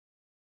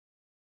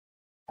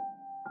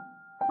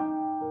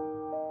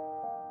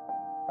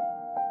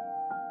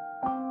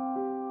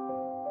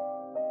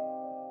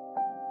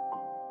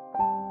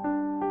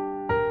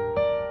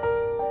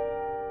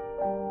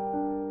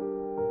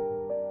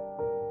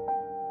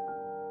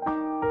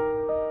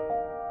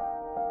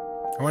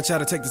I want y'all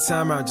to take the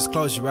time out and just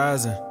close your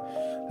eyes and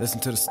listen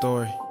to the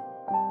story.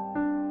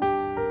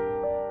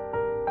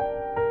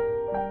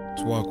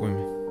 Just walk with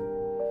me.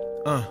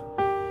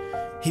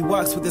 He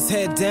walks with his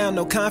head down,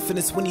 no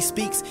confidence when he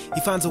speaks.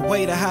 He finds a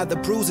way to hide the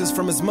bruises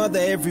from his mother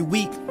every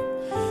week.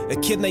 A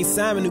kid named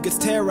Simon who gets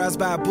terrorized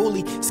by a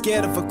bully,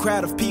 scared of a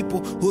crowd of people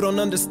who don't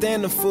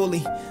understand him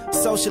fully.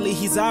 Socially,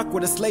 he's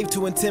awkward, a slave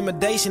to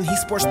intimidation. He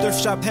sports thrift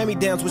shop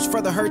hand-me-downs, which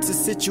further hurts his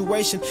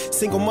situation.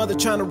 Single mother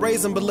trying to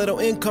raise him, but little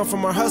income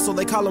from her hustle.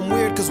 They call him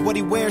weird, cause what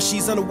he wears,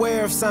 she's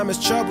unaware of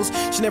Simon's troubles.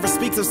 She never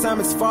speaks of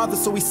Simon's father,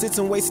 so he sits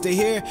and waits to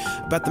hear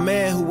about the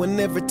man who would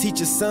never teach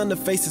his son to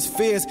face his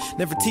fears.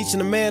 Never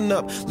teaching a man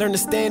up, learn to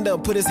stand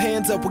up, put his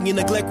hands up. When you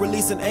neglect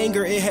releasing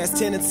anger, it has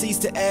tendencies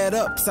to add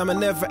up. Simon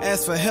never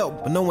asks for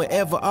help, but no one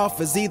ever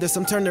offers either.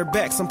 Some turn their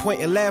back, some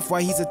point and laugh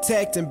while he's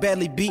attacked and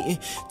badly beaten.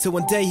 Till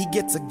one day he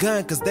gets a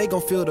gun, cause they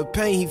gon' feel the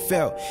pain he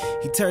felt.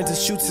 He turns and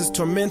shoots his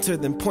tormentor,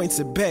 then points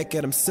it back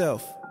at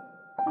himself.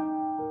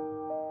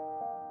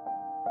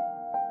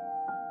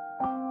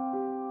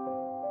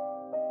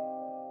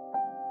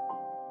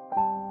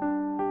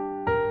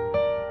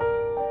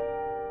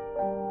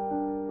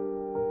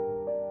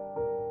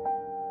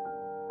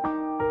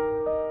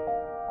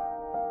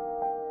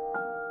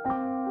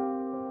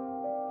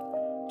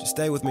 Just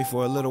stay with me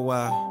for a little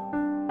while.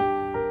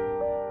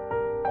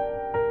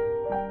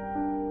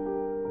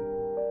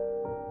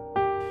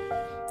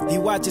 He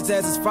watches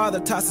as his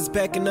father tosses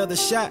back another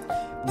shot.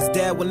 His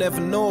dad will never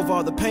know of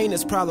all the pain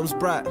his problems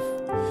brought.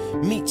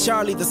 Meet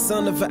Charlie, the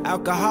son of an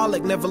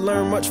alcoholic. Never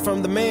learned much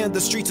from the man,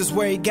 the streets is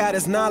where he got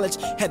his knowledge.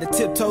 Had to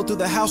tiptoe through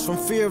the house from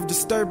fear of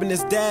disturbing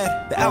his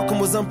dad. The outcome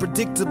was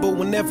unpredictable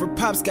whenever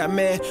Pops got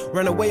mad.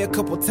 Ran away a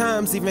couple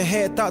times, even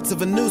had thoughts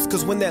of a noose.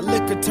 Cause when that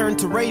liquor turned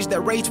to rage,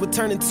 that rage would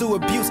turn into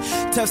abuse.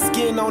 Tough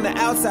skin on the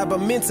outside, but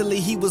mentally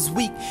he was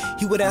weak.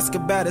 He would ask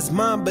about his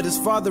mom, but his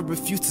father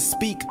refused to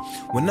speak.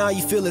 When all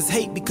you feel is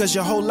hate because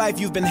your whole life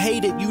you've been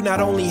hated. You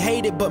not only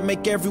hate it, but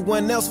make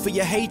everyone else feel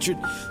your hatred.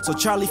 So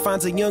Charlie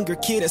finds a younger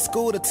kid at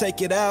school to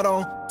take it out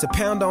on, to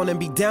pound on and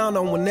be down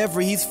on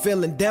whenever he's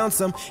feeling down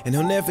some. And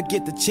he'll never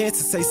get the chance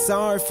to say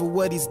sorry for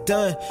what he's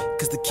done,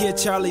 cause the kid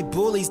Charlie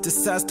bullies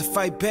decides to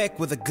fight back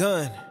with a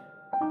gun.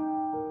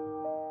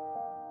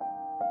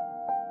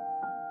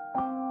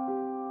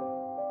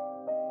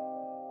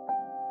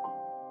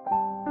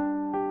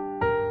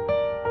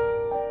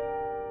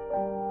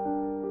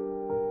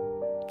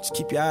 Just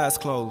keep your eyes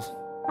closed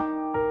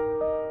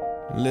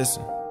and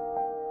listen.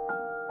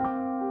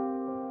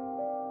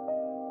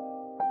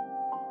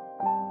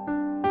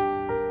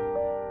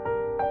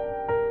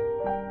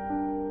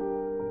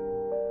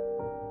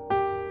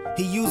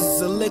 He uses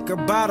a liquor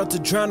bottle to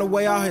drown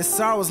away all his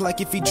sorrows.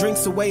 Like if he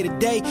drinks away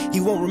today, he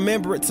won't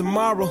remember it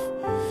tomorrow.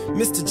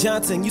 Mr.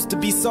 Johnson used to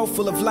be so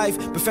full of life,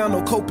 but found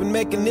no coping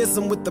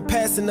mechanism with the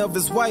passing of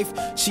his wife.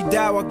 She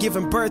died while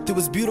giving birth to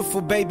his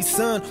beautiful baby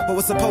son. What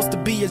was supposed to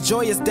be a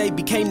joyous day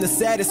became the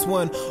saddest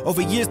one.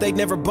 Over years they'd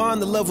never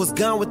bond, the love was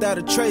gone without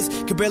a trace.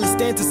 Could barely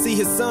stand to see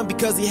his son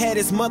because he had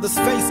his mother's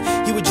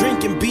face. He would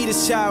drink and beat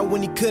his child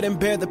when he couldn't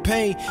bear the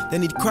pain.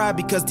 Then he'd cry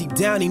because deep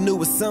down he knew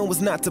his son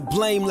was not to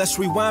blame. Let's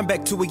rewind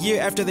back to a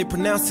year after they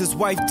pronounced his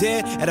wife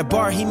dead. At a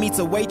bar he meets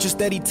a waitress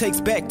that he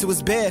takes back to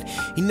his bed.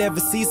 He never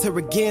sees her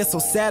again, so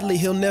sadly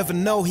he'll never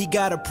know he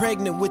got her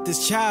pregnant with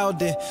his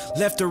child and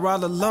left her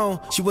all alone.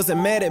 She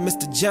wasn't mad at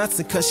Mr.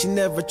 Johnson cause she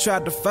never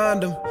tried to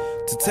find him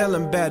to tell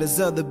him about his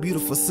other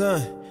beautiful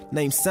son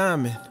named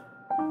Simon.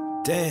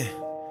 Damn,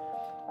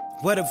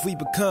 what have we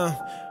become?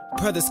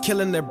 Brothers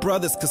killing their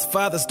brothers cause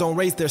fathers don't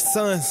raise their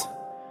sons.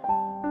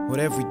 What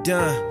have we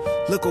done?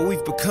 Look what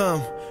we've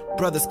become.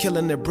 Brothers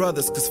killing their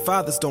brothers cause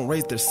fathers don't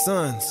raise their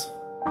sons.